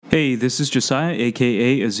Hey, this is Josiah,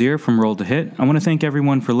 aka Azir from Roll to Hit. I want to thank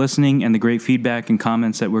everyone for listening and the great feedback and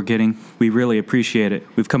comments that we're getting. We really appreciate it.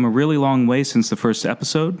 We've come a really long way since the first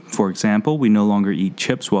episode. For example, we no longer eat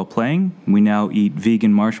chips while playing. We now eat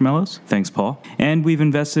vegan marshmallows. Thanks, Paul. And we've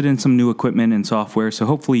invested in some new equipment and software, so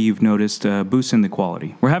hopefully you've noticed a boost in the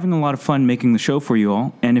quality. We're having a lot of fun making the show for you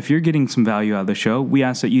all, and if you're getting some value out of the show, we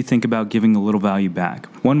ask that you think about giving a little value back.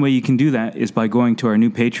 One way you can do that is by going to our new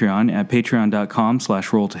Patreon at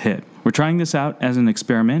patreon.com/rolltohit. We're trying this out as an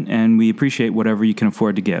experiment, and we appreciate whatever you can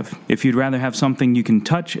afford to give. If you'd rather have something you can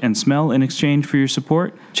touch and smell in exchange for your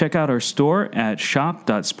support, check out our store at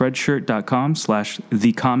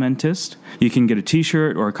shop.spreadshirt.com/thecommentist. You can get a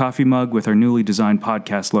t-shirt or a coffee mug with our newly designed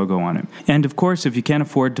podcast logo on it. And of course, if you can't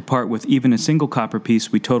afford to part with even a single copper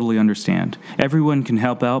piece, we totally understand. Everyone can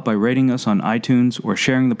help out by rating us on iTunes or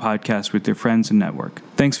sharing the podcast with their friends and network.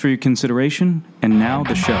 Thanks for your consideration, and now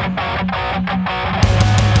the show.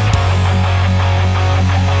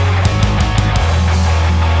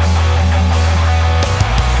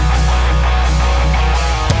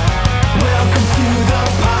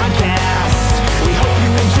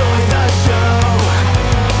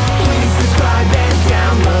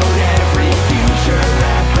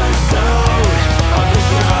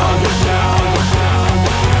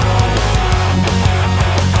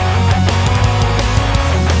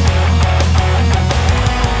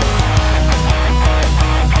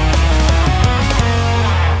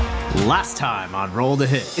 Last time on Roll to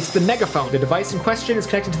Hit. It's the megaphone. The device in question is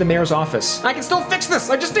connected to the mayor's office. I can still fix this!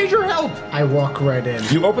 I just need your help! I walk right in.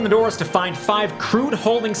 You open the doors to find 5 crude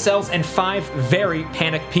holding cells and 5 very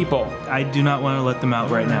panicked people. I do not want to let them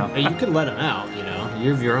out right now. You could let him out, you know.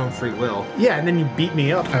 You have your own free will. Yeah, and then you beat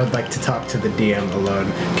me up. I would like to talk to the DM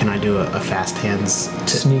alone. Can I do a fast hands?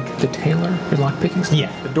 Sneak the tailor? Your lockpicking stuff? Yeah.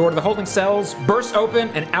 The door to the holding cells bursts open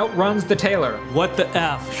and outruns the tailor. What the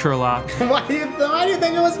F, Sherlock? Why do you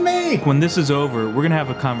think it was me? When this is over, we're going to have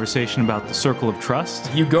a conversation about the circle of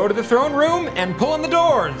trust. You go to the throne room and pull on the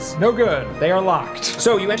doors. No good. They are locked.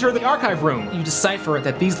 So you enter the archive room. You decipher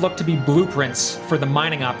that these look to be blueprints for the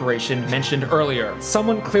mining operation mentioned earlier.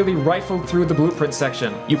 Someone clearly rifled through the blueprint section.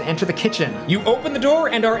 You enter the kitchen. You open the door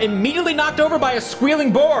and are immediately knocked over by a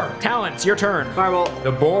squealing boar. Talon, it's your turn. Fireball.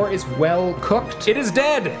 The boar is well cooked. It is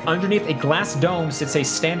dead. Underneath a glass dome sits a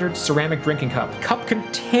standard ceramic drinking cup. Cup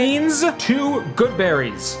contains 2 good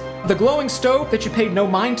berries. The glowing stove that you paid no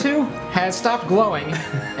mind to has stopped glowing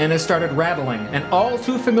and has started rattling. An all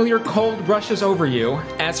too familiar cold rushes over you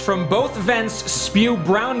as from both vents spew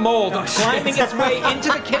brown mold climbing its way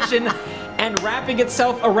into the kitchen and wrapping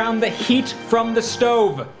itself around the heat from the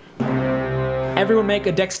stove. Everyone make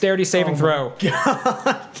a dexterity saving throw.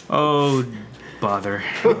 Oh, bother.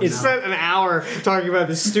 We spent an hour talking about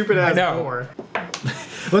this stupid ass door.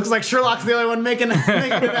 Looks like Sherlock's the only one making it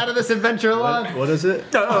out of this adventure alive. What is it?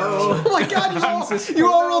 Oh my god, you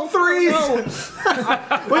all rolled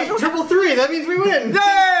 3s! Wait, triple 3, that means we win!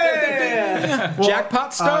 Yay! Well,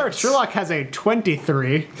 jackpot starts! Sherlock has a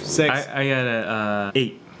 23. 6. I got a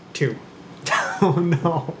 8. 2. Oh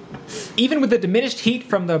no. Even with the diminished heat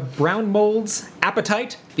from the brown mold's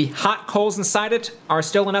appetite, the hot coals inside it are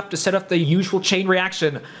still enough to set off the usual chain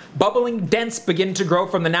reaction. Bubbling dents begin to grow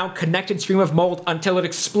from the now connected stream of mold until it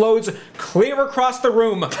explodes clear across the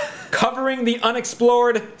room, covering the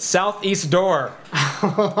unexplored southeast door.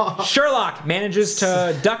 Sherlock manages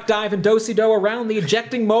to duck dive and do-si-do around the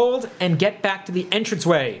ejecting mold and get back to the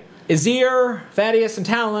entranceway. Azir, Thaddeus, and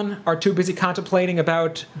Talon are too busy contemplating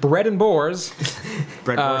about bread and boars,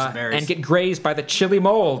 and get grazed by the chilly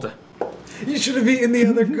mold. You should have eaten the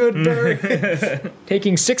other good berry.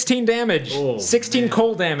 Taking 16 damage. 16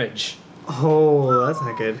 cold damage. Oh, that's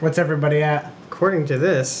not good. What's everybody at? According to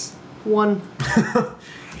this, 1.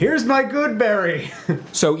 Here's my good berry.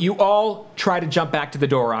 So you all try to jump back to the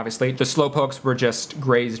door, obviously. The slowpokes were just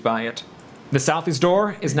grazed by it. The southeast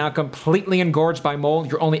door is now completely engorged by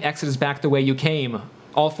mold. Your only exit is back the way you came.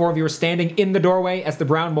 All 4 of you are standing in the doorway as the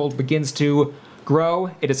brown mold begins to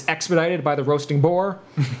grow. It is expedited by the roasting boar.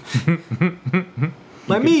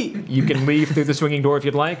 Let me. You can leave through the swinging door if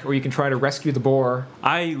you'd like, or you can try to rescue the boar.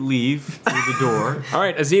 I leave through the door. All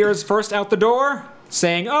right, Azir's first out the door,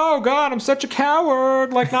 saying, "Oh God, I'm such a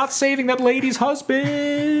coward, like not saving that lady's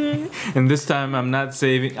husband." And this time I'm not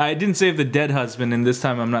saving. I didn't save the dead husband, and this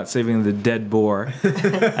time I'm not saving the dead boar.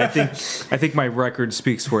 I think my record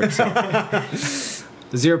speaks for itself.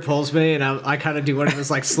 Zero pulls me, and I kind of do one of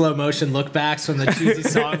those like slow motion look backs when the cheesy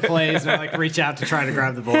song plays, and I like reach out to try to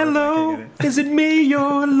grab the board. Hello, is it me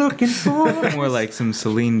you're looking for? More like some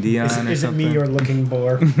Celine Dion or Is it something. me you're looking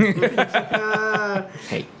for?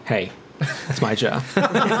 Hey, That's my job.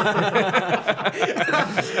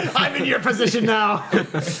 I'm in your position now.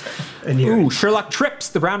 Ooh, Sherlock trips.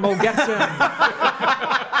 The brown mold gets him.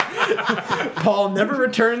 Paul never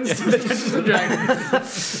returns to the Dungeons and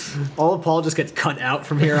Dragons. All of Paul just gets cut out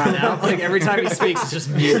from here on out. Like every time he speaks, it's just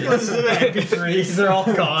muted. Listen to the MP3s, they're all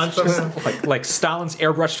gone. like Stalin's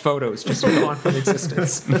airbrushed photos, just gone from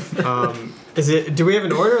existence. Is it? Do we have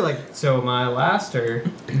an order? Like, so am I last, or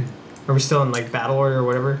are we still in like battle order or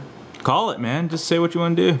whatever? Call it, man. Just say what you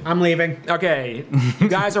want to do. I'm leaving. Okay, you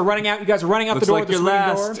guys are running out. You guys are running out Looks the door. like the you're swinging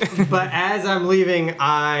last. door. But as I'm leaving,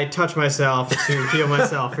 I touch myself to heal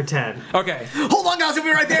myself for 10. Okay, Hold on, guys. We'll be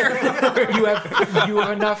right there. you have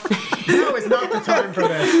enough. No, it's not the time for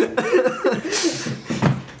this.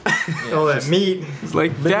 Oh, that meat. It's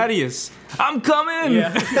like Thaddeus. I'm coming.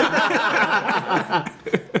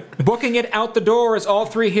 Booking it out the door as all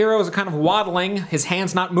three heroes are kind of waddling, his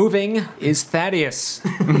hands not moving, is Thaddeus.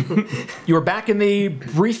 You are back in the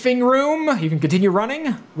briefing room. You can continue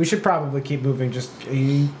running. We should probably keep moving. Just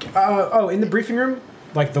in the briefing room,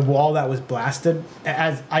 like the wall that was blasted.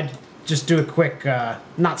 As I just do a quick,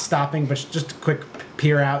 not stopping, but just a quick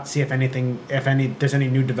peer out, see if there's any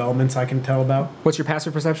new developments I can tell about. What's your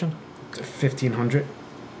passive perception? 1,500.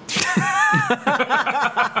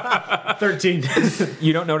 13.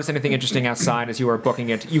 You don't notice anything interesting outside as you are booking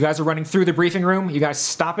it. You guys are running through the briefing room. You guys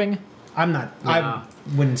stopping? I'm not. I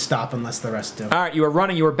wouldn't stop unless the rest do. All right, you are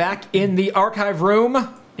running. You are back in the archive room,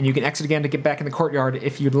 and you can exit again to get back in the courtyard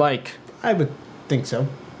if you'd like. I would think so.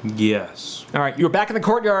 Yes. All right, you are back in the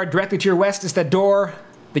courtyard. Directly to your west is that door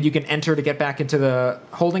that you can enter to get back into the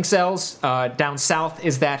holding cells. Down south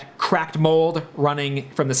is that cracked mold running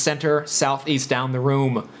from the center southeast down the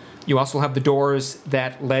room. You also have the doors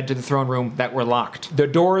that led to the throne room that were locked. The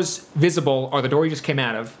doors visible are the door you just came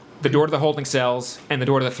out of, the door to the holding cells, and the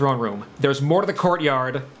door to the throne room. There's more to the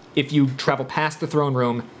courtyard if you travel past the throne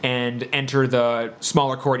room and enter the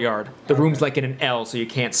smaller courtyard. The room's like in an L, so you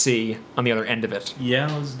can't see on the other end of it.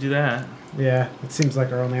 Yeah, let's do that. Yeah, it seems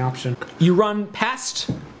like our only option. You run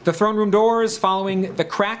past the throne room doors, following the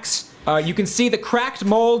cracks. You can see the cracked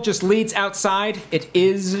mold just leads outside. It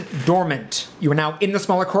is dormant. You are now in the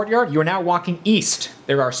smaller courtyard. You are now walking east.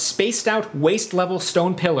 There are spaced out waist-level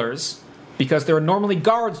stone pillars because there are normally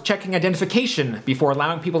guards checking identification before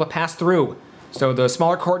allowing people to pass through. So the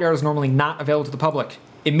smaller courtyard is normally not available to the public.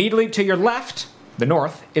 Immediately to your left, the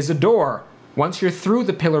north, is a door. Once you're through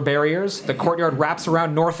the pillar barriers, the courtyard wraps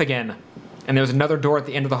around north again. And there's another door at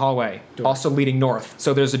the end of the hallway, also leading north.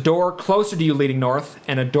 So there's a door closer to you leading north,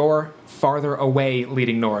 and a door farther away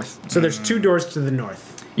leading north. So there's two doors to the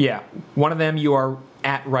north. Yeah, one of them you are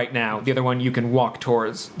at right now. The other one you can walk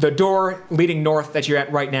towards. The door leading north that you're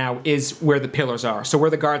at right now is where the pillars are. So where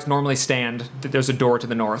the guards normally stand, there's a door to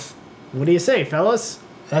the north. What do you say, fellas?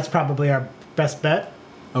 That's probably our best bet.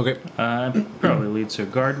 Okay. Probably leads to a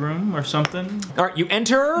guard room or something. All right, you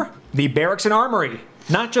enter the barracks and armory.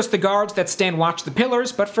 Not just the guards that stand watch the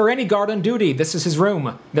pillars, but for any guard on duty, this is his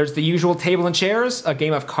room. There's the usual table and chairs. A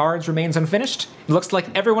game of cards remains unfinished. It looks like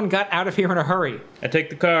everyone got out of here in a hurry. I take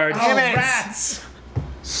the cards. Oh, rats!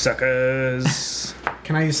 Suckers.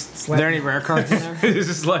 Can I use slap? Are there any rare cards in there? This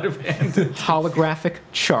is sleight of hand. Holographic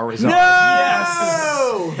Charizard.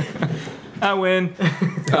 Yes! I win.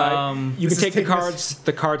 You can take the cards.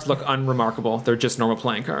 The cards look unremarkable. They're just normal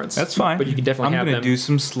playing cards. That's fine. But you can definitely have I'm them. going to do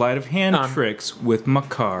some sleight of hand tricks with my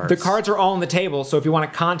cards. The cards are all on the table, so if you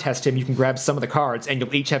want to contest him, you can grab some of the cards, and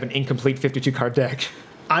you'll each have an incomplete 52-card deck.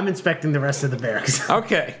 I'm inspecting the rest of the barracks.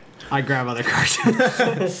 Okay. I grab other cards.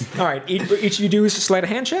 All right. Each of you do sleight of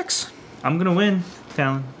hand checks. I'm going to win,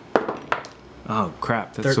 Talon. Oh,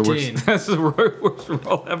 crap. That's 13. the worst. That's the worst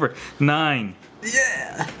roll ever. 9.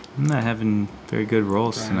 Yeah. I'm not having very good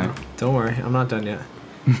rolls tonight. Don't worry, I'm not done yet.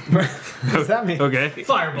 What does that mean? Okay.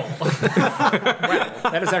 Fireball.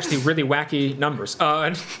 That is actually really wacky numbers.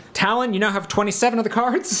 Talon, you now have 27 of the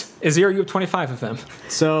cards. Azir, you have 25 of them.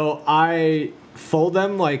 So I fold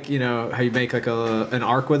them like, you know, how you make like an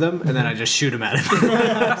arc with them, and then I just shoot him at him.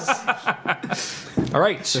 All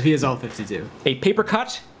right. So he is all 52. A paper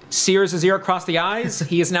cut sears Azir across the eyes.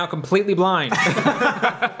 He is now completely blind.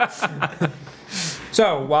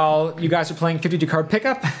 So, while you guys are playing 52-card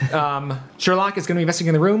pickup, Sherlock is going to be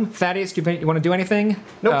investigating the room. Thaddeus, do you want to do anything?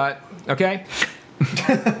 Nope. Okay.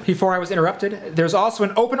 Before I was interrupted, there's also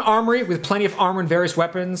an open armory with plenty of armor and various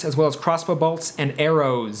weapons, as well as crossbow bolts and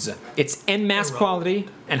arrows. It's en masse quality,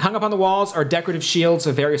 and hung up on the walls are decorative shields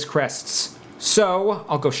of various crests. So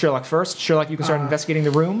I'll go Sherlock first. Sherlock, you can start investigating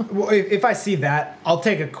the room. Well, if I see that, I'll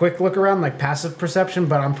take a quick look around, like passive perception,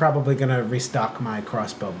 but I'm probably going to restock my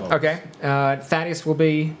crossbow bolt. Okay. Thaddeus will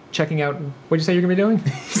be checking out. What did you say you're going to be doing?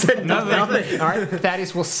 He said nothing. All right.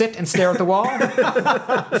 Thaddeus will sit and stare at the wall.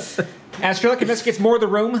 As Sherlock investigates more of the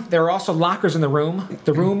room, there are also lockers in the room.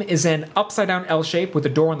 The room is an upside-down L shape with a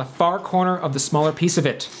door in the far corner of the smaller piece of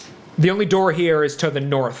it. The only door here is to the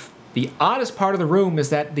north. The oddest part of the room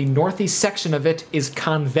is that the northeast section of it is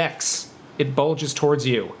convex. It bulges towards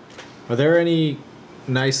you. Are there any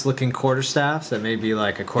nice-looking quarterstaffs that may be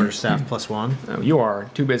like a quarterstaff +1? Oh, you are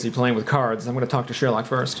too busy playing with cards. I'm going to talk to Sherlock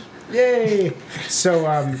first. Yay! So,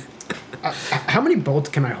 how many bolts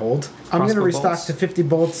can I hold? I'm going to Crossbow restock bolts? to 50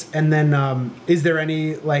 bolts, and then is there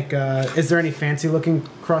any fancy-looking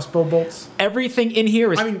crossbow bolts? Everything in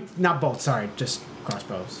here is... I mean, not bolts. Sorry, just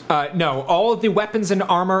crossbows. no, all of the weapons and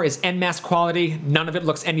armor is en masse quality. None of it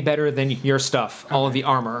looks any better than your stuff. All of the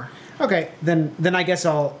armor. Okay, then I guess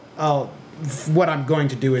I'll. What I'm going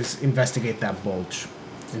to do is investigate that bulge.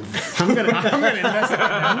 I'm gonna investigate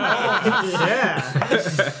that.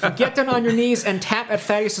 Yeah. Get down on your knees and tap at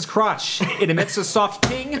Thaddeus' crotch. It emits a soft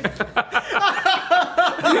ping.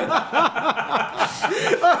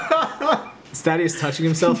 Is Thaddeus touching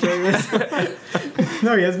himself during this?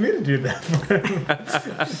 No, he has me to do that.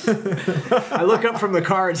 I look up from the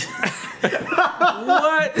cards.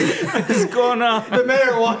 What is going on? The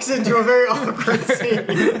mayor walks into a very awkward scene.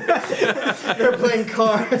 They're playing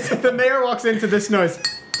cards. The mayor walks into this noise.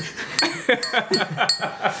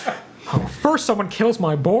 First someone kills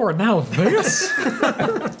my boar, and now this?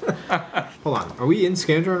 Hold on. Are we in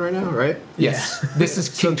Scandron right now, right? Yes. This is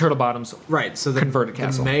King Turtlebottom's. Right. So the Converted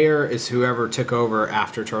castle. The mayor is whoever took over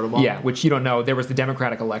after Turtlebottom? Yeah, which you don't know. There was the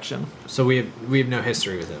Democratic election. So we have no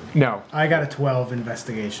history with him. No. I got a 12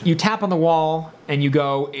 investigation. You tap on the wall, and you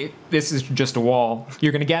go, this is just a wall.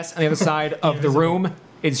 You're going to guess on the other side of the room,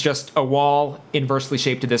 it's just a wall inversely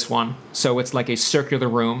shaped to this one. So it's like a circular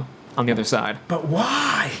room on the other side. But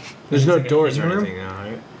why? There's no like an doors or in-room? anything now,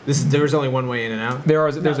 right? There's only one way in and out?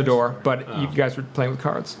 There's a door, but you guys were playing with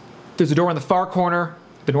cards. There's a door in the far corner,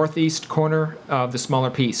 the northeast corner of the smaller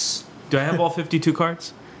piece. Do I have all 52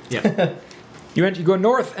 cards? Yeah. You go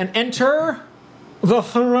north and enter the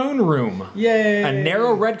throne room. Yay! A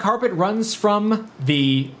narrow red carpet runs from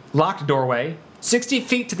the locked doorway 60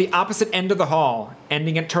 feet to the opposite end of the hall,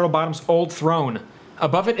 ending at Turtlebottom's old throne.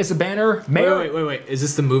 Above it is a banner. Mayor. Wait. Is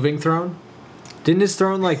this the moving throne? Didn't his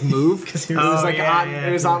throne like move? he It was was- like on.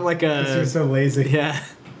 It was on like He a. was so lazy. Yeah.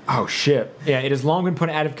 Oh shit! Yeah, it has long been put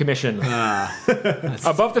out of commission.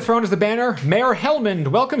 Above the throne is the banner. Mayor Helmond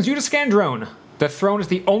welcomes you to Scandrone. The throne is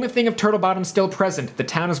the only thing of Turtlebottom still present. The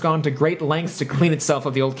town has gone to great lengths to clean itself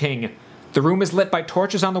of the old king. The room is lit by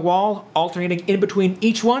torches on the wall. Alternating in between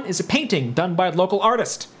each one is a painting done by a local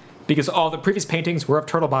artist, because all the previous paintings were of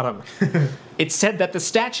Turtlebottom. It's said that the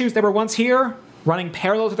statues that were once here, running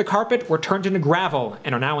parallel to the carpet, were turned into gravel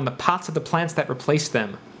and are now in the pots of the plants that replaced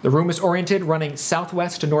them. The room is oriented running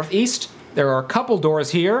southwest to northeast. There are a couple doors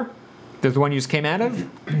here. There's the one you just came out of.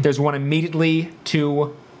 There's one immediately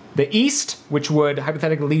to the east, which would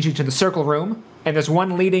hypothetically lead you to the circle room. And there's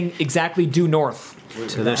one leading exactly due north.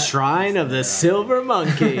 To the shrine of the Silver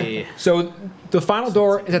Monkey. So the final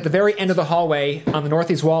door is at the very end of the hallway on the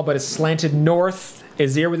northeast wall, but is slanted north.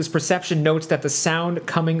 Azir, with his perception, notes that the sound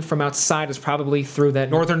coming from outside is probably through that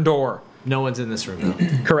northern door. No one's in this room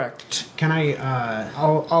though. Correct. Can I?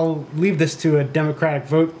 I'll leave this to a democratic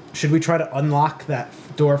vote. Should we try to unlock that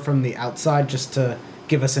door from the outside just to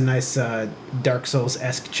give us a nice Dark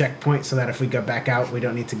Souls-esque checkpoint, so that if we go back out, we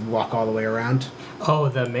don't need to walk all the way around? Oh,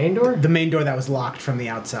 the main door? The main door that was locked from the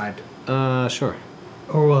outside. Sure.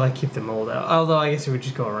 Or will I keep the mold out? Although I guess it would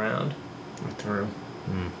just go around. We're through.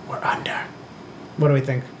 We're under. What do we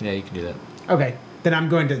think? Yeah, you can do that. Okay, then I'm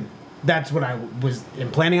going to. That's what I was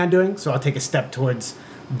planning on doing. So I'll take a step towards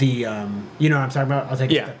the. You know what I'm talking about? I'll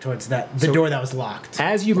take a step towards the So- door that was locked.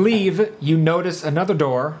 As you leave, you notice another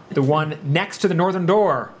door, the one next to the northern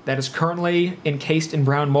door, that is currently encased in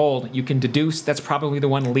brown mold. You can deduce that's probably the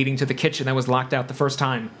one leading to the kitchen that was locked out the first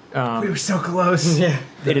time. We were so close. Yeah.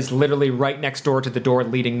 It is literally right next door to the door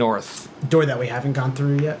leading north. Door that we haven't gone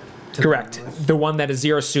through yet. To Correct. the north. The one that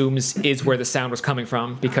Azir assumes is where the sound was coming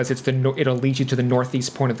from, because it's it'll lead you to the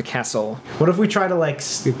northeast point of the castle. What if we try to like?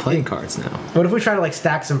 We're playing cards now. What if we try to like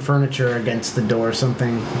stack some furniture against the door or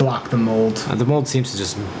something, block the mold The mold seems to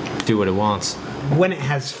just do what it wants. when it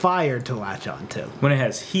has fire to latch onto? When it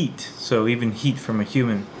has heat, so even heat from a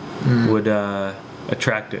human would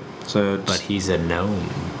attract it. So But he's a gnome.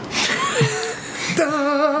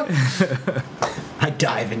 I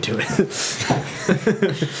dive into it.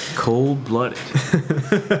 Cold-blooded.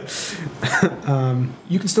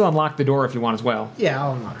 You can still unlock the door if you want as well. Yeah,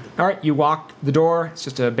 I'll unlock it. All right, you walk the door. It's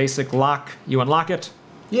just a basic lock. You unlock it.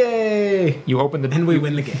 Yay! You open the And we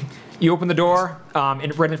win the game. You open the door.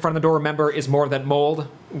 And right in front of the door, remember, is more of that mold.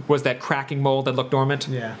 Was that cracking mold that looked dormant?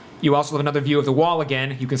 Yeah. You also have another view of the wall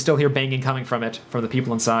again. You can still hear banging coming from it, from the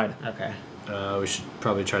people inside. Okay. We should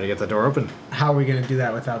probably try to get the door open. How are we going to do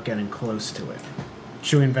that without getting close to it?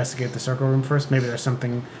 Should we investigate the circle room first? Maybe there's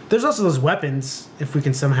something... There's also those weapons, if we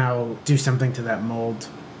can somehow do something to that mold.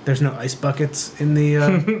 There's no ice buckets in the...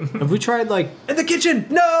 Have we tried, like... In the kitchen!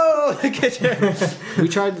 No! The kitchen! We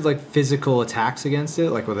tried, like, physical attacks against it,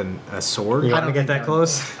 like with a sword? You I want don't to get think that that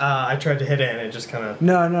close? I tried to hit it and it just kind of...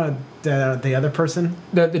 No, the other person.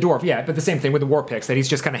 The dwarf, yeah, but the same thing with the war picks, that he's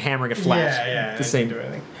just kind of hammering it flat. Yeah, The same. Do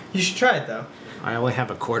anything. You should try it though. I only have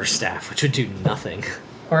a quarterstaff, which would do nothing.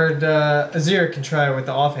 Or Azir can try with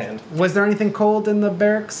the offhand. Was there anything cold in the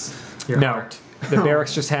barracks? Your No. heart. The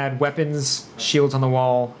barracks just had weapons, shields on the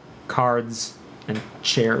wall, cards, and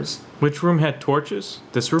chairs. Which room had torches?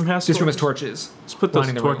 This room has This room has torches? torches. Let's put those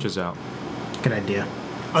lining the room. torches out. Good idea.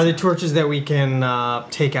 Are they torches that we can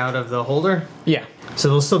take out of the holder? Yeah. So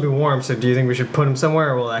they'll still be warm, so do you think we should put them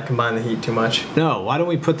somewhere, or will that combine the heat too much? No, why don't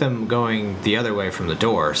we put them going the other way from the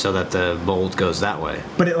door so that the mold goes that way?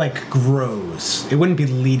 But it, like, grows. It wouldn't be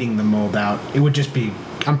leading the mold out. It would just be...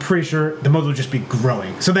 I'm pretty sure the mold would just be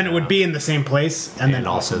growing. So then it would be in the same place and then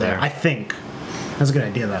also there. I think. That's a good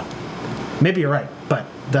idea, though. Maybe you're right, but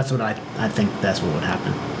that's what I think that's what would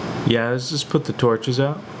happen. Yeah, let's just put the torches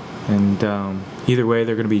out. And either way,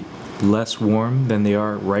 they're going to be less warm than they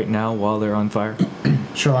are right now while they're on fire.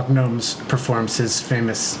 Sherlock Gnomes performs his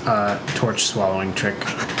famous torch swallowing trick.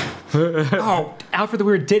 Oh, Alfred the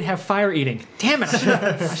Weird did have fire eating. Damn it! I should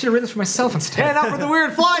have written this for myself instead. And Alfred the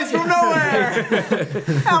Weird flies from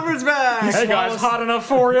nowhere! Alfred's back! Hey guys, hot enough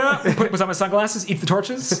for you? Puts on my sunglasses, eats the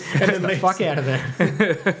torches, and gets the fuck out of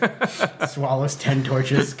there. Swallows 10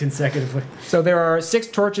 torches consecutively. So there are 6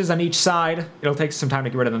 torches on each side. It'll take some time to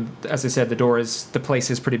get rid of them. As I said, the place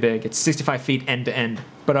is pretty big. It's 65 feet end to end.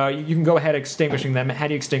 But you can go ahead extinguishing them. How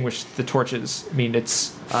do you extinguish the torches? I mean, it's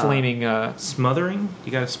flaming. Smothering?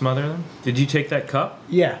 You gotta smother them? Did you take that cup?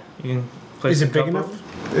 Yeah. You can place Is the it big cup enough?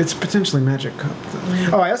 over? It's potentially magic cup.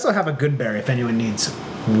 Oh, I also have a good berry if anyone needs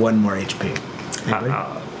 1 more HP. Anybody?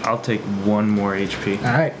 I'll take 1 more HP.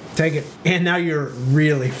 All right, take it. And now you're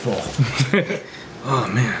really full. Oh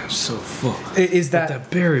man, I'm so full. Is But that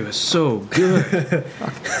that berry was so good.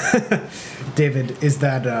 David? Is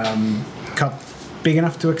that cup big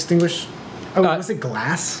enough to extinguish? Oh, was it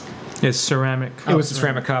glass? It's ceramic. It was a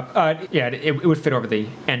ceramic cup. Yeah, it would fit over the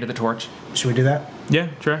end of the torch. Should we do that? Yeah,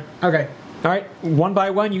 try. Okay. All right, one by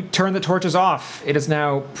one, you turn the torches off. It is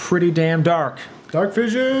now pretty damn dark. Dark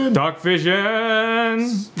vision. Dark vision.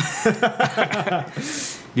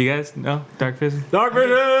 You guys know dark vision? Dark vision!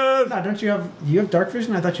 No, don't you have dark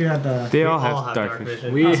vision? I thought you had. They all All have dark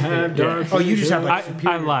vision. We have dark Oh, you just have like.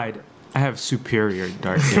 I lied. I have superior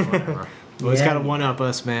dark vision. Well, it's Yeah. gotta one-up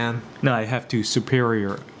us, man. No, I have to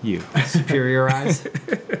superior you.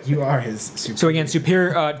 Superiorize. You are his. Super So again,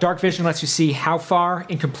 superior dark vision lets you see how far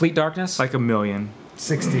in complete darkness. Like 1,000,000.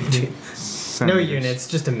 60 feet. No centimeters. units,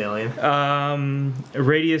 just 1,000,000. A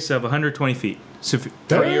radius of 120 feet.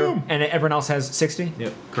 For you, and everyone else has 60.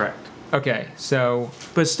 Yep. Correct. Okay, so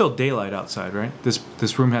But it's still daylight outside, right?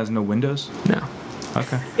 This room has no windows. no,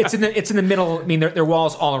 Okay. it's in the middle. I mean, there are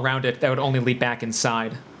walls all around it that would only lead back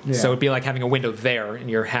inside. Yeah. So it'd be like having a window there in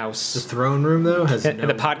your The house. throne room, though, has And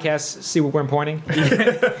the podcast, see where I'm pointing?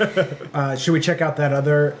 Should we check out that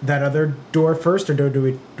other door first, or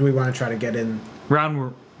do we want to try to get in? Round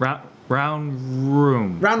room. Round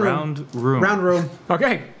room.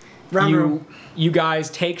 Okay. Round room. You guys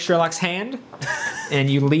take Sherlock's hand and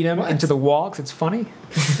you lead him into the wall because it's funny.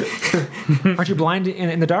 Aren't you blind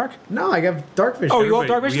in the dark? No, I have dark vision. Oh, you all have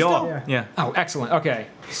dark vision We all. still? Yeah. Oh, excellent. Okay.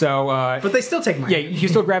 So, But they still take my. yeah, you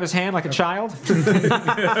still grab his hand like a child.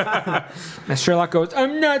 As Sherlock goes,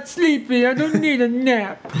 I'm not sleepy. I don't need a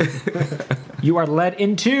nap. You are led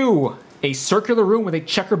into a circular room with a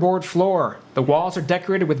checkerboard floor. The walls are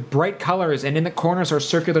decorated with bright colors, and in the corners are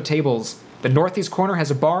circular tables. The northeast corner has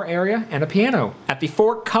a bar area and a piano. At the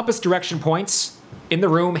 4 compass direction points in the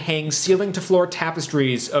room hang ceiling-to-floor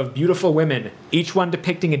tapestries of beautiful women, each one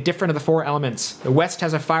depicting a different of the 4 elements. The west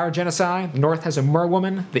has a fire genocide, the north has a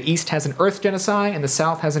merwoman, the east has an earth genocide, and the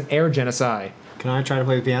south has an air genocide. Can I try to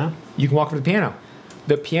play the piano? You can walk over to the piano.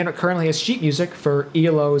 The piano currently has sheet music for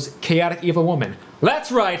ELO's Chaotic Evil Woman.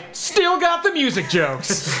 That's right, still got the music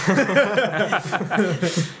jokes. Can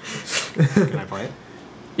I play it?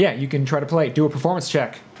 Yeah, you can try to play. Do a performance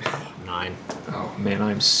check. 9. Oh man,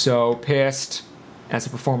 I'm so pissed. As a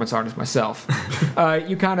performance artist myself,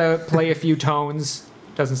 you kind of play a few tones.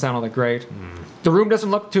 Doesn't sound all that great. The room doesn't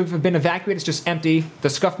look to have been evacuated. It's just empty. The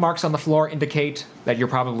scuff marks on the floor indicate that you're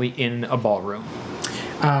probably in a ballroom.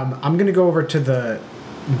 I'm gonna go over to the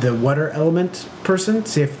water element person.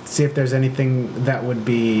 See if there's anything that would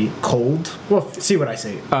be cold. Well, see what I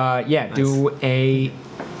see. Yeah. Nice. Do a.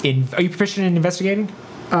 Are you proficient in investigating?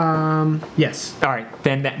 Yes. All right,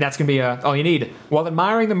 then that's gonna be all you need. While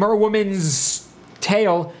admiring the merwoman's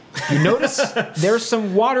tail, you notice there's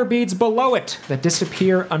some water beads below it that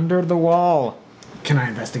disappear under the wall. Can I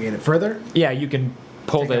investigate it further? Yeah, you can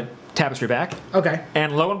pull the tapestry back. Okay.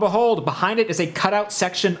 And lo and behold, behind it is a cutout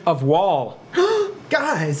section of wall.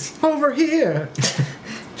 Guys, over here.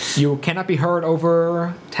 You cannot be heard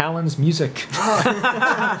over Talon's music.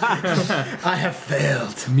 I have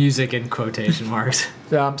failed. Music in quotation marks.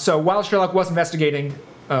 So while Sherlock was investigating,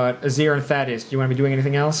 Azir and Thaddeus, do you want to be doing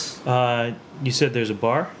anything else? You said there's a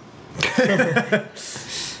bar?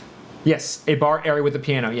 Yes, a bar area with a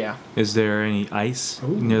piano, yeah. Is there any ice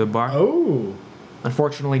near the bar? Oh.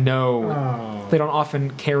 Unfortunately, no. Oh. They don't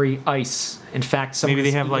often carry ice. In fact, some Maybe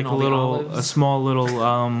they have like a small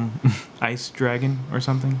little ice dragon or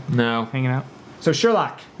something No. hanging out. So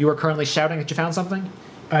Sherlock, you are currently shouting that you found something?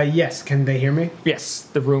 Yes. Can they hear me? Yes,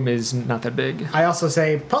 the room is not that big. I also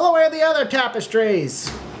say, pull away the other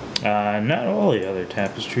tapestries. Not all the other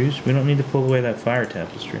tapestries. We don't need to pull away that fire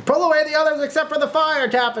tapestry. Pull away the others except for the fire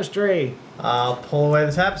tapestry. I'll pull away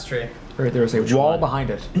the tapestry. There's a wall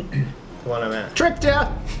behind it. The one I'm at. Tricked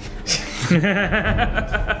ya.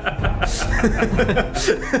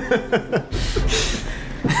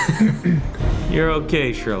 You're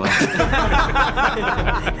okay, Sherlock.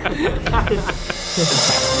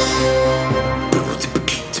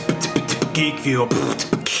 Geek Fuel.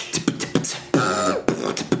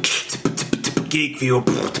 Geek Fuel.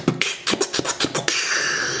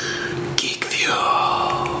 Geek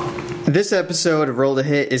Fuel. This episode of Roll to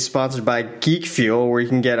Hit is sponsored by Geek Fuel, where you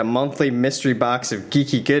can get a monthly mystery box of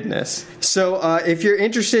geeky goodness. So if you're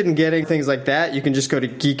interested in getting things like that, you can just go to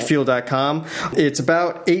geekfuel.com. It's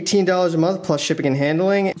about $18 a month plus shipping and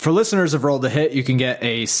handling. For listeners of Roll to Hit, you can get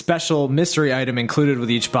a special mystery item included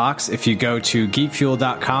with each box if you go to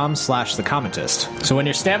geekfuel.com/the commentist. So when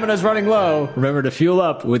your stamina's running low, remember to fuel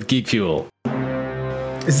up with Geek Fuel.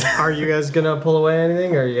 Are you guys going to pull away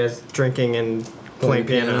anything, or are you guys drinking and playing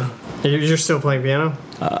piano? You're still playing piano?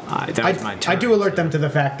 That was my turn. I do alert them to the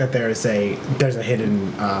fact that there's a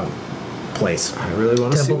hidden place. I really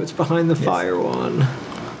want to see what's behind the fire one.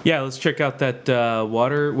 Yeah, let's check out that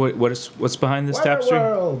water. What's behind this tapestry?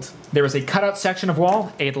 World. There is a cutout section of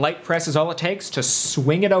wall. A light press is all it takes to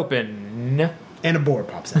swing it open. And a boar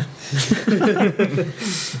pops out.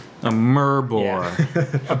 A merbor. Yeah.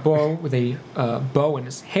 A bow with a bow in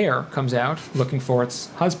his hair comes out, looking for its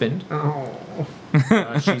husband. Oh.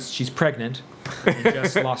 She's pregnant and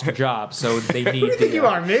just lost her job, so they need. You think you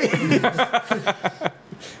are me?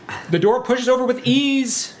 The door pushes over with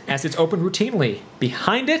ease as it's opened routinely.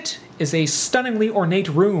 Behind it is a stunningly ornate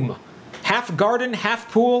room, half garden,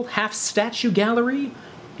 half pool, half statue gallery.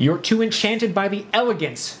 You're too enchanted by the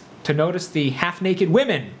elegance to notice the half-naked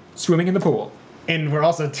women swimming in the pool. And we're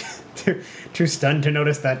also too stunned to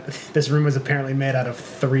notice that this room was apparently made out of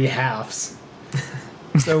 3 halves.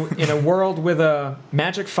 So, in a world with a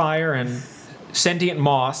magic fire and sentient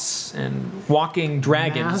moss and walking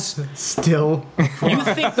dragons, Still. you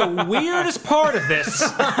think the weirdest part of this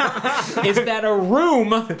is that a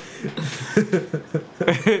room.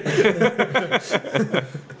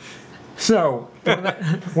 So,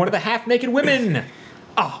 one of the half-naked women.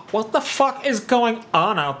 Oh, what the fuck is going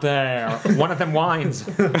on out there? One of them whines.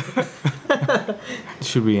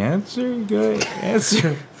 Should we answer? Go ahead,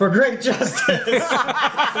 answer. For great justice!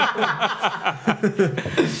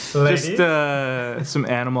 Just some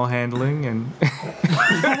animal handling and.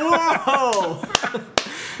 Whoa!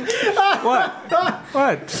 What?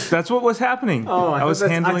 That's what was happening. Oh, I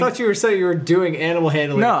thought you were saying you were doing animal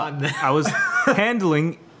handling. No, on that. I was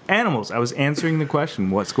handling animals. I was answering the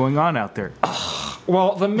question. What's going on out there?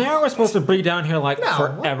 Well, the mayor was supposed to be down here like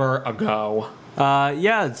forever ago.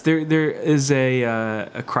 Yeah, there is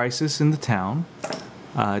a crisis in the town.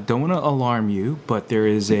 Don't want to alarm you, but there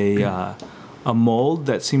is a mold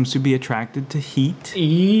that seems to be attracted to heat.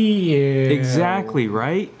 Yeah. Exactly,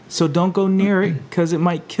 right? So don't go near it because it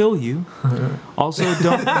might kill you. Also,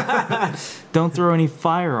 don't throw any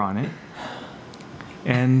fire on it.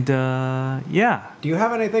 And yeah. Do you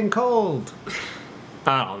have anything cold?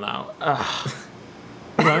 I don't know.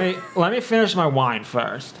 Let me finish my wine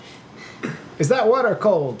first. Is that water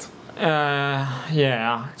cold?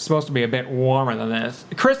 Yeah. It's supposed to be a bit warmer than this.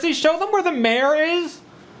 Chrissy, show them where the mayor is.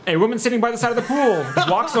 A woman sitting by the side of the pool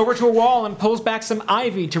walks over to a wall and pulls back some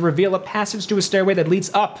ivy to reveal a passage to a stairway that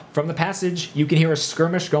leads up. From the passage, you can hear a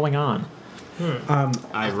skirmish going on.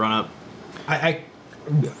 I run up. Okay.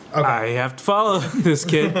 I have to follow this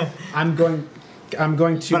kid. I'm going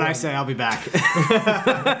to. But I say I'll be back.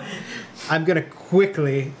 I'm going to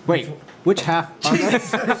quickly. Wait, which half are they?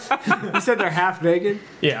 You said they're half naked?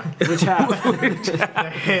 Yeah. Which half?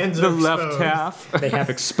 Hands The left half. They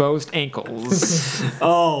have exposed ankles.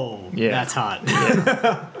 Oh, Yeah. that's hot.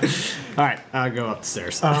 All right, I'll go up the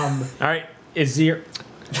stairs. All right. Azir.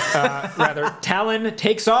 Talon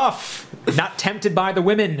takes off. Not tempted by the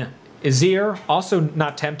women. Azir, also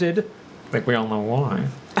not tempted. I think we all know why.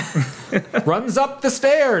 Runs up the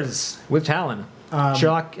stairs with Talon.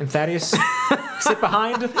 Sherlock and Thaddeus sit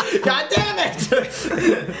behind. God damn it!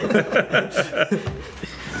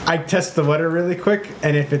 I test the water really quick,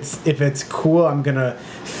 and if it's cool, I'm gonna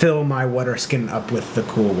fill my water skin up with the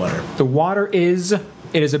cool water. The water is a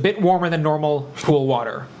bit warmer than normal pool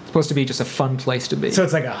water. It's supposed to be just a fun place to be. So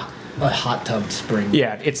it's like a hot tub spring.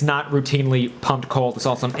 Yeah, it's not routinely pumped cold. It's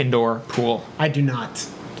also an indoor pool. I do not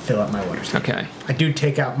fill up my water skin. Okay. I do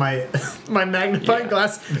take out my my magnifying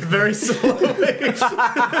glass very slowly. Let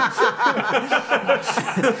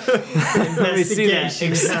me see that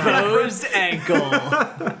exposed ankle.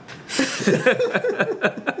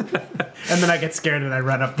 And then I get scared and I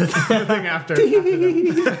run up the thing after them.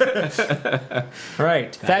 All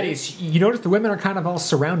right, Thaddeus, you notice the women are kind of all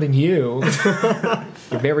surrounding you.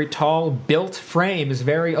 Your very tall, built frame is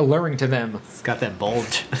very alluring to them. It's got that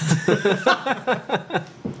bulge.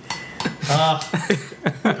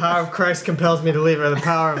 The power of Christ compels me to leave, or the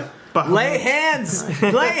power of Bahamut. Lay hands!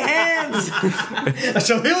 Lay hands! I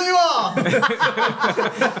shall heal you all!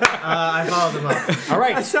 I followed them up. All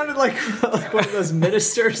right, I sounded like one of those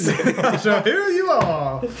ministers. I shall heal you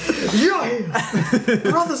all!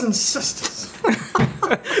 Brothers and sisters!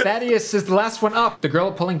 Thaddeus is the last one up. The girl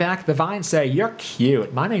pulling back the vine say, "You're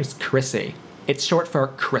cute. My name's Chrissy. It's short for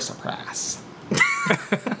Chrysoprase."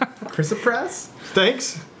 Chrysoprase?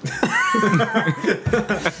 Thanks.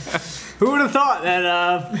 Who would have thought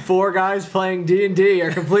that 4 guys playing D&D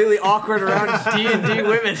are completely awkward around D&D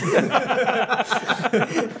women?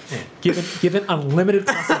 Given unlimited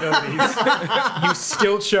possibilities, you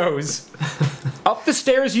still chose. Up the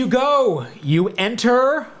stairs you go. You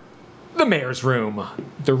enter the mayor's room.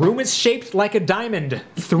 The room is shaped like a diamond.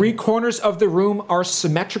 3 corners of the room are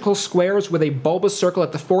symmetrical squares with a bulbous circle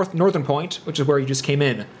at the 4th northern point, which is where you just came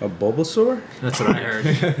in. A Bulbasaur? That's what I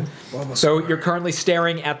heard. So you're currently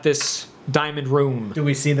staring at this diamond room. Do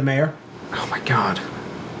we see the mayor? Oh my god.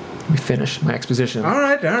 Let me finish my exposition. All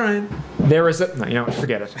right. There is a... No, you know what?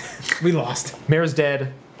 Forget it. We lost. Mayor's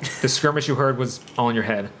dead. The skirmish you heard was all in your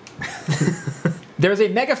head. There's a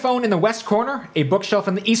megaphone in the west corner, a bookshelf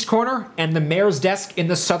in the east corner, and the mayor's desk in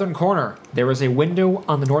the southern corner. There is a window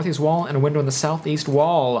on the northeast wall and a window on the southeast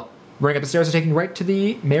wall. Running up the stairs and taking right to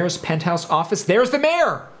the mayor's penthouse office. There's the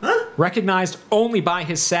mayor! Huh? Recognized only by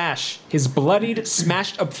his sash. His bloodied,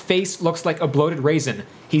 smashed up face looks like a bloated raisin.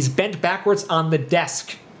 He's bent backwards on the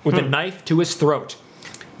desk with a knife to his throat.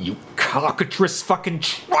 "You cockatrice fucking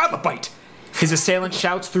trilobite!" His assailant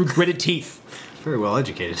shouts through gritted teeth. Very well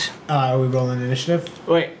educated. Are we rolling initiative?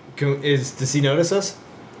 Wait, does he notice us?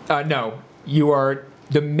 No. You are...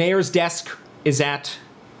 The mayor's desk is at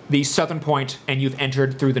the southern point, and you've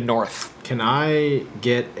entered through the north. Can I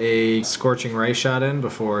get a scorching ray shot in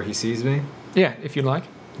before he sees me? Yeah, if you'd like.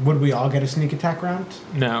 Would we all get a sneak attack round?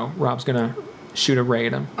 No, Rob's gonna shoot a ray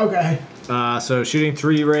at him. Okay. So shooting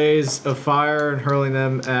 3 rays of fire and hurling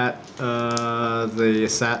them at the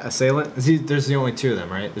assailant. There's the only 2 of them,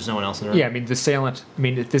 right? There's no one else in the room? Yeah, I mean, the assailant... I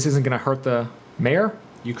mean, this isn't gonna hurt the mayor?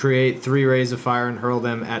 You create 3 rays of fire and hurl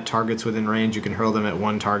them at targets within range. You can hurl them at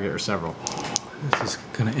 1 target or several. This is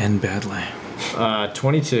gonna end badly.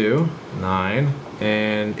 22, 9,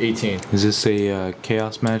 and 18. Is this a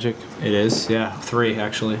chaos magic? It is, yeah. 3,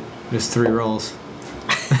 actually. There's 3 rolls.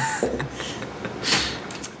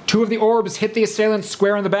 2 of the orbs hit the assailant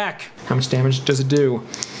square in the back. How much damage does it do?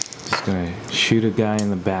 Just gonna shoot a guy in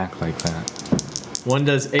the back like that. 1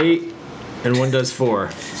 does 8, and 1 does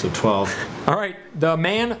 4, so 12. All right, the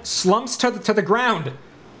man slumps to the ground.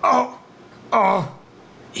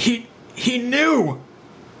 He knew.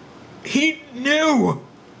 He knew.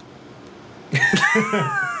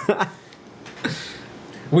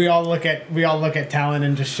 We all look at Talon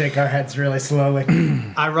and just shake our heads really slowly.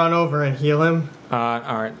 I run over and heal him. All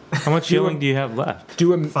right. How much healing do you have left?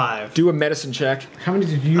 Do a 5. Do a medicine check. How many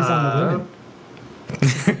did you use on the women?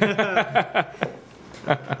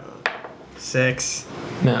 6.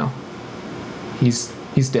 No. He's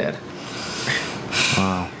dead.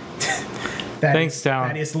 Wow. Thanks, Talon.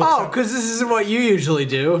 Thaddeus looks Oh, up. because this isn't what you usually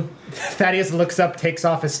do. Thaddeus looks up, takes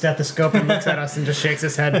off his stethoscope, and looks at us and just shakes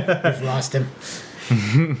his head. We've lost him.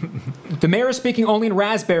 The mayor is speaking only in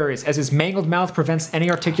raspberries as his mangled mouth prevents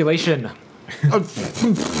any articulation. How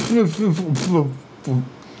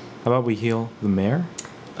about we heal the mayor?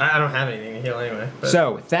 I don't have anything to heal anyway. But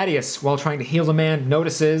So, Thaddeus, while trying to heal the man,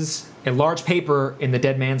 notices a large paper in the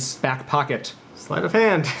dead man's back pocket. sleight of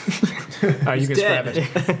hand. You can grab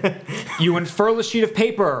it. You unfurl a sheet of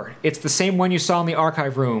paper. It's the same one you saw in the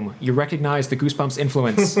archive room. You recognize the Goosebumps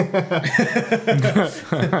influence.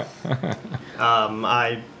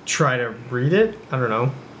 I try to read it. I don't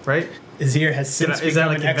know. Right? Azir has since Is that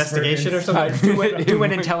become like an expert investigation in- or something? Do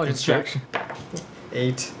an intelligence check.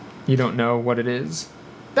 8. You don't know what it is.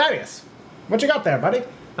 Thaddeus, what you got there, buddy?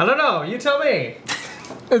 I don't know. You tell me.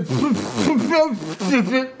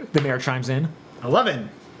 The mayor chimes in. 11.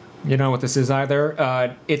 You don't know what this is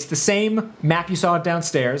either. It's the same map you saw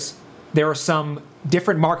downstairs. There are some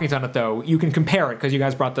different markings on it, though. You can compare it, because you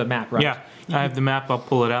guys brought the map, right? Yeah, I have the map. I'll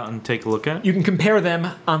pull it out and take a look at it. You can compare them.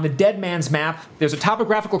 On the dead man's map, there's a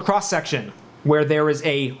topographical cross-section where there is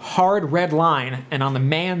a hard red line, and on the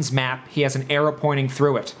man's map, he has an arrow pointing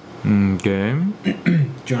through it. Okay. Do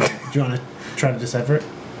you want to try to decipher it?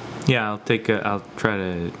 Yeah, I'll try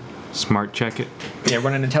to smart check it. Yeah,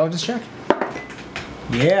 run an intelligence check.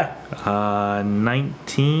 Yeah.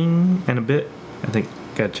 19 and a bit. I think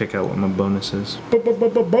gotta check out what my bonus is.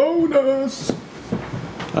 Bonus.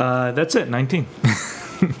 That's it. 19.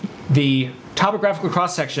 The topographical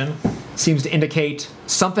cross-section seems to indicate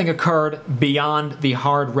something occurred beyond the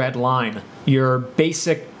hard red line. Your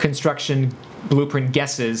basic construction blueprint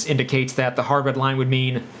guesses indicates that the hard red line would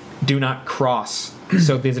mean do not cross.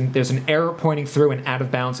 So there's an arrow pointing through an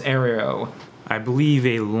out-of-bounds arrow. I believe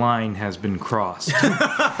a line has been crossed.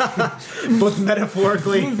 Both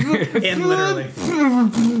metaphorically and literally.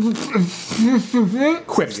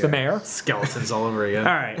 Quips the mayor. Skeletons all over again.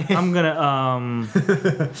 All right,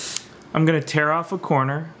 I'm gonna tear off a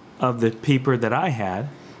corner of the paper that I had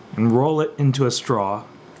and roll it into a straw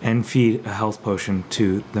and feed a health potion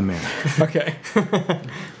to the mayor. Okay.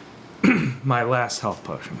 My last health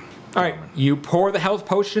potion. All right. You pour the health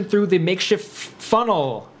potion through the makeshift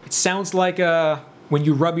funnel. It sounds like when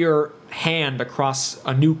you rub your hand across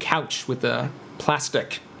a new couch with the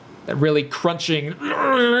plastic. That really crunching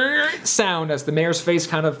sound as the mayor's face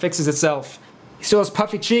kind of fixes itself. He still has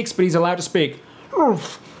puffy cheeks, but he's allowed to speak. Oh,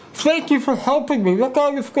 thank you for helping me. That guy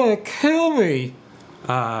was gonna kill me.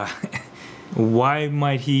 Why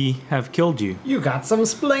might he have killed you? You got some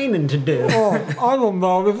splaining to do. Oh, I don't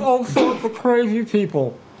know. There's all sorts of crazy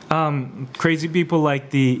people. Crazy people like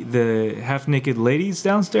the half-naked ladies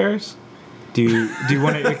downstairs? Do you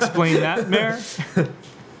want to explain that, Mayor?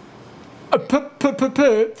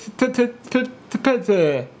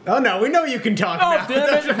 Oh no, we know you can talk Oh, now.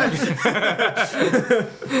 damn it.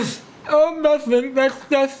 Oh, nothing.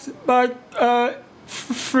 That's my,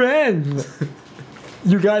 friend.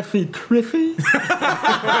 You guys see Chrissy?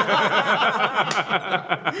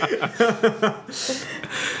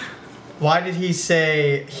 Why did he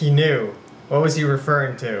say he knew? What was he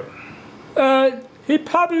referring to? He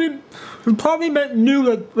probably meant new,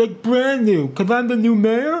 like brand new, because I'm the new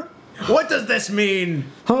mayor. What does this mean?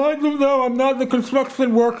 I don't know. I'm not the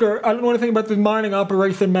construction worker. I don't know anything about the mining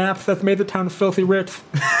operation maps that's made the town filthy rich.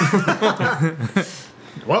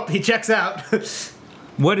 Well, he checks out.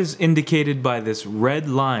 What is indicated by this red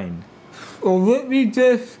line? Well, let me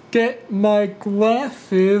just get my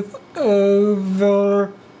glasses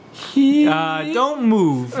over here. Don't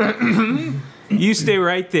move. You stay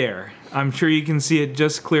right there. I'm sure you can see it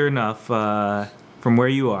just clear enough from where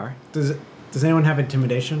you are. Does anyone have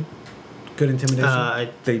intimidation? Good intimidation?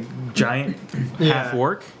 The giant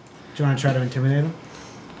half-orc Do you want to try to intimidate him?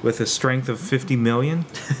 with a strength of 50 million.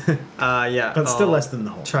 Yeah. But still I'll less than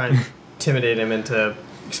the whole. Try and intimidate him into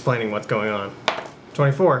explaining what's going on.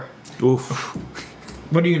 24. Oof.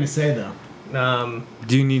 What are you going to say, though?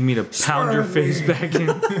 Do you need me to pound your face back in?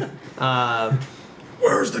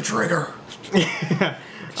 Where's the trigger?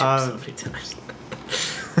 So many times.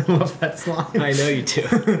 I love that slide. I know you do.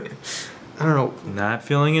 I don't know. Not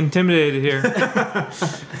feeling intimidated here.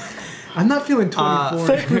 I'm not feeling 24.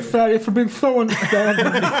 Thank you, Fatty, for being so understanding.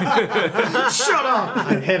 Shut up!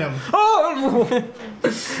 I hit him. Oh!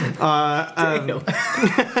 I was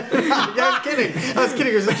kidding. I was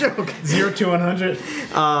kidding. It was a joke. 0 to 100.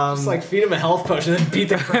 Just like feed him a health potion and beat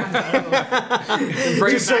the crap out of him. And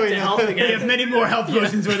bring him Just so back he to knows. health We again. have many more health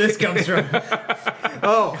potions where this comes from.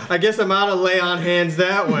 Oh, I guess I'm out of lay on hands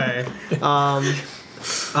that way.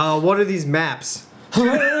 What are these maps?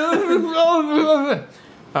 The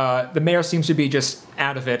mayor seems to be just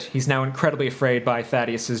out of it. He's now incredibly afraid by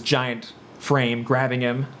Thaddeus's giant frame grabbing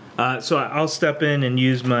him. So I'll step in and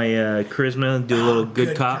use my charisma, do a little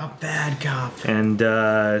good cop, bad cop. and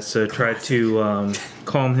so try to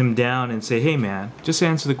calm him down and say, "Hey, man, just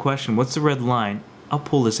answer the question. What's the red line? I'll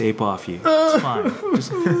pull this ape off you. It's fine.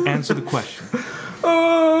 Just answer the question."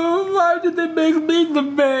 Oh, why did they make me the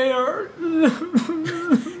mayor?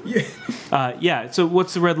 Yeah. So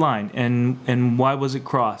what's the red line, and why was it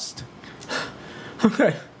crossed?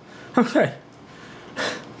 Okay.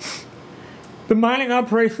 The mining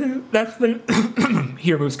operation that's been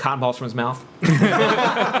He removes cotton balls from his mouth.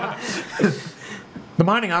 The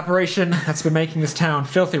mining operation that's been making this town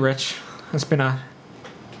filthy rich has been a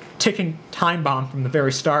ticking time bomb from the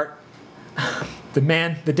very start.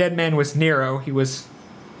 The dead man was Nero. He was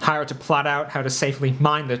hired to plot out how to safely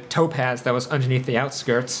mine the topaz that was underneath the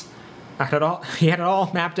outskirts. He had it all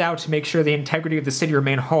mapped out to make sure the integrity of the city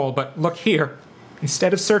remained whole, but look here.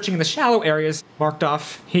 Instead of searching in the shallow areas marked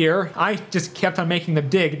off here, I just kept on making them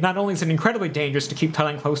dig. Not only is it incredibly dangerous to keep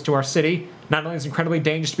tunneling close to our city, not only is it incredibly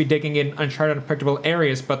dangerous to be digging in uncharted, unpredictable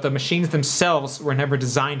areas, but the machines themselves were never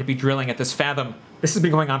designed to be drilling at this fathom. This has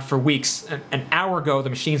been going on for weeks. An hour ago,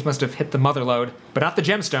 the machines must have hit the motherlode, but not the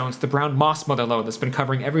gemstones, the brown moss motherlode that's been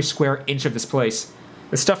covering every square inch of this place.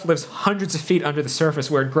 The stuff lives hundreds of feet under the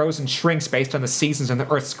surface where it grows and shrinks based on the seasons and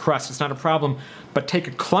the Earth's crust. It's not a problem, but take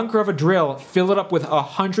a clunker of a drill, fill it up with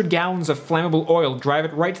 100 gallons of flammable oil, drive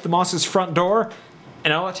it right to the moss's front door,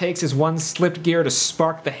 and all it takes is one slipped gear to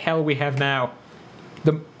spark the hell we have now.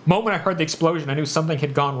 The moment I heard the explosion, I knew something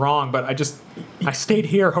had gone wrong, but I stayed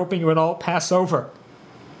here hoping it would all pass over.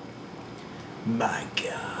 My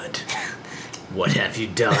God. What have you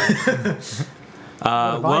done? What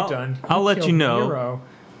have I done? I'll let you killed know Nero.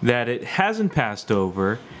 that it hasn't passed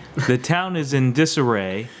over. The town is in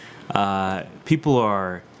disarray. People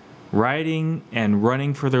are rioting and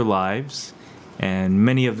running for their lives, and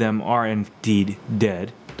many of them are indeed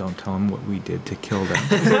dead. Don't tell them what we did to kill them.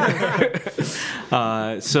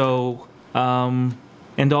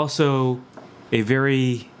 And also a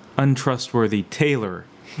very untrustworthy tailor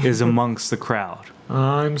is amongst the crowd.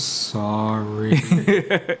 I'm sorry.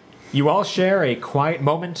 You all share a quiet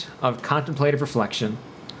moment of contemplative reflection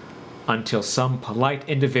until some polite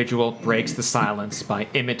individual breaks the silence by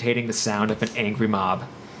imitating the sound of an angry mob.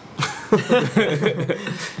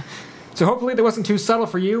 So hopefully that wasn't too subtle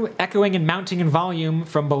for you. Echoing and mounting in volume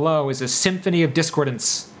from below is a symphony of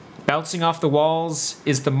discordance. Bouncing off the walls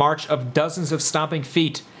is the march of dozens of stomping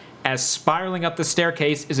feet, as spiraling up the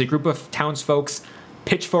staircase is a group of townsfolks,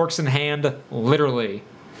 pitchforks in hand, literally.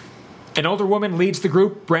 An older woman leads the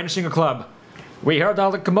group, brandishing a club. We heard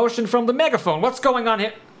all the commotion from the megaphone. What's going on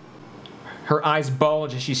here? Her eyes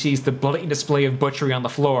bulge as she sees the blatant display of butchery on the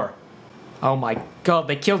floor. Oh my God,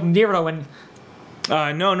 they killed Nero and...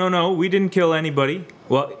 No, we didn't kill anybody.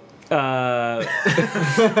 Well, we're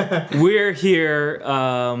here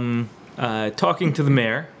talking to the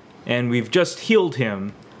mayor, and we've just healed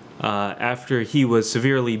him after he was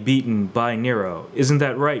severely beaten by Nero. Isn't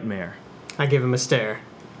that right, Mayor? I give him a stare.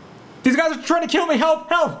 These guys are trying to kill me! Help!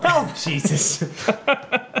 Help! Help! Jesus.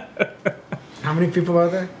 How many people are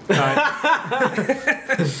there?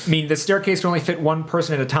 I mean, the staircase can only fit one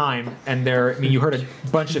person at a time, and you heard a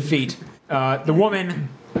bunch of feet. The woman,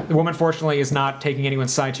 fortunately, is not taking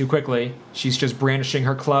anyone's side too quickly. She's just brandishing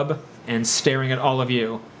her club and staring at all of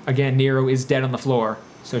you. Again, Nero is dead on the floor,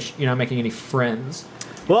 so you're not making any friends.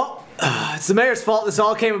 Well, it's the mayor's fault this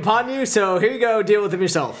all came upon you, so here you go, deal with him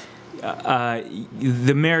yourself.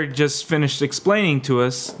 The mayor just finished explaining to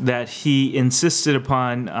us that he insisted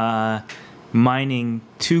upon mining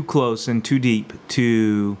too close and too deep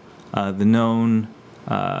to the known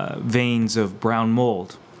veins of brown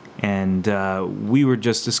mold. And we were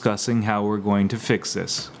just discussing how we're going to fix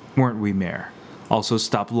this, weren't we, Mayor? Also,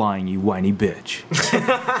 stop lying, you whiny bitch.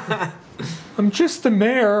 I'm just the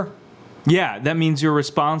mayor. Yeah, that means you're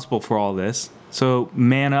responsible for all this. So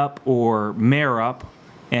man up or mayor up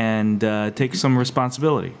and take some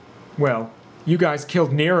responsibility. Well, you guys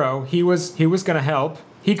killed Nero. He was going to help.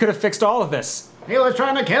 He could have fixed all of this. He was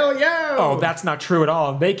trying to kill you! Oh, that's not true at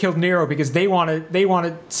all. They killed Nero because they want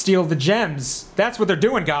to steal the gems. That's what they're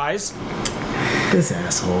doing, guys. This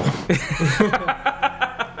asshole.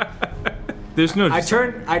 There's no... I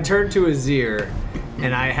turn to Azir,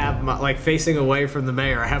 and I have my, facing away from the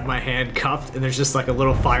mayor, I have my hand cupped, and there's just like a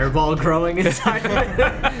little fireball growing inside of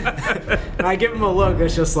it. And I give him a look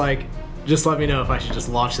that's just like, just let me know if I should just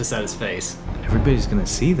launch this at his face. Everybody's gonna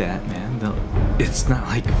see that, man. It's not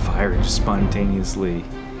like fire just spontaneously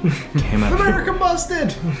came out. The mayor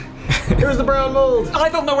combusted! Here's the brown mold. I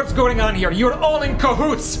don't know what's going on here. You're all in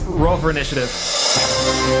cahoots. Roll for initiative.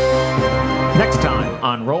 Next time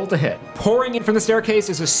on Roll to Hit. Pouring in from the staircase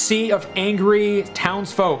is a sea of angry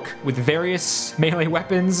townsfolk with various melee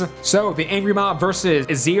weapons. So, the angry mob versus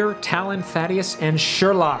Azir, Talon, Thaddeus, and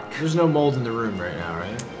Sherlock. There's no mold in the room right now,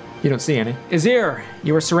 right? You don't see any. Azir,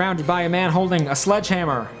 you are surrounded by a man holding a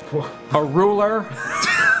sledgehammer, a ruler.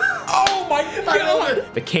 Oh my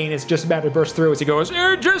god! The cane is just about to burst through as he goes,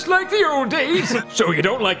 just like the old days. So you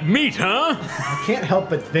don't like meat, huh? I can't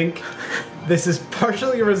help but think this is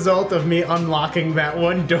partially a result of me unlocking that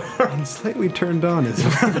one door. And slightly turned on as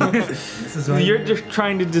well. This is You're just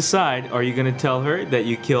trying to decide, are you going to tell her that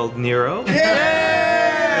you killed Nero? All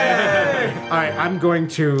right, I'm going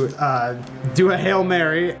to do a Hail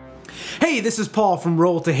Mary. Hey, this is Paul from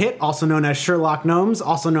Roll to Hit, also known as Sherlock Gnomes,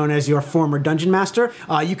 also known as your former Dungeon Master.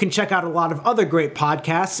 You can check out a lot of other great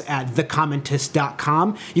podcasts at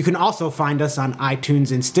thecommentist.com. You can also find us on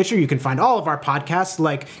iTunes and Stitcher. You can find all of our podcasts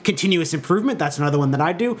like Continuous Improvement, that's another one that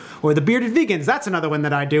I do, or The Bearded Vegans, that's another one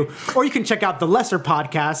that I do. Or you can check out the lesser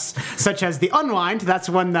podcasts, such as The Unwind, that's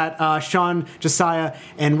one that Sean, Josiah,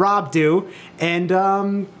 and Rob do.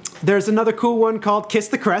 And there's another cool one called Kiss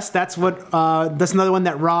the Crest. That's another one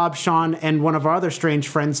that Rob, Sean, and one of our other strange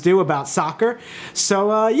friends do about soccer.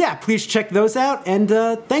 So yeah, please check those out, and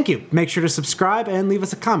thank you. Make sure to subscribe and leave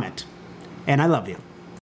us a comment. And I love you.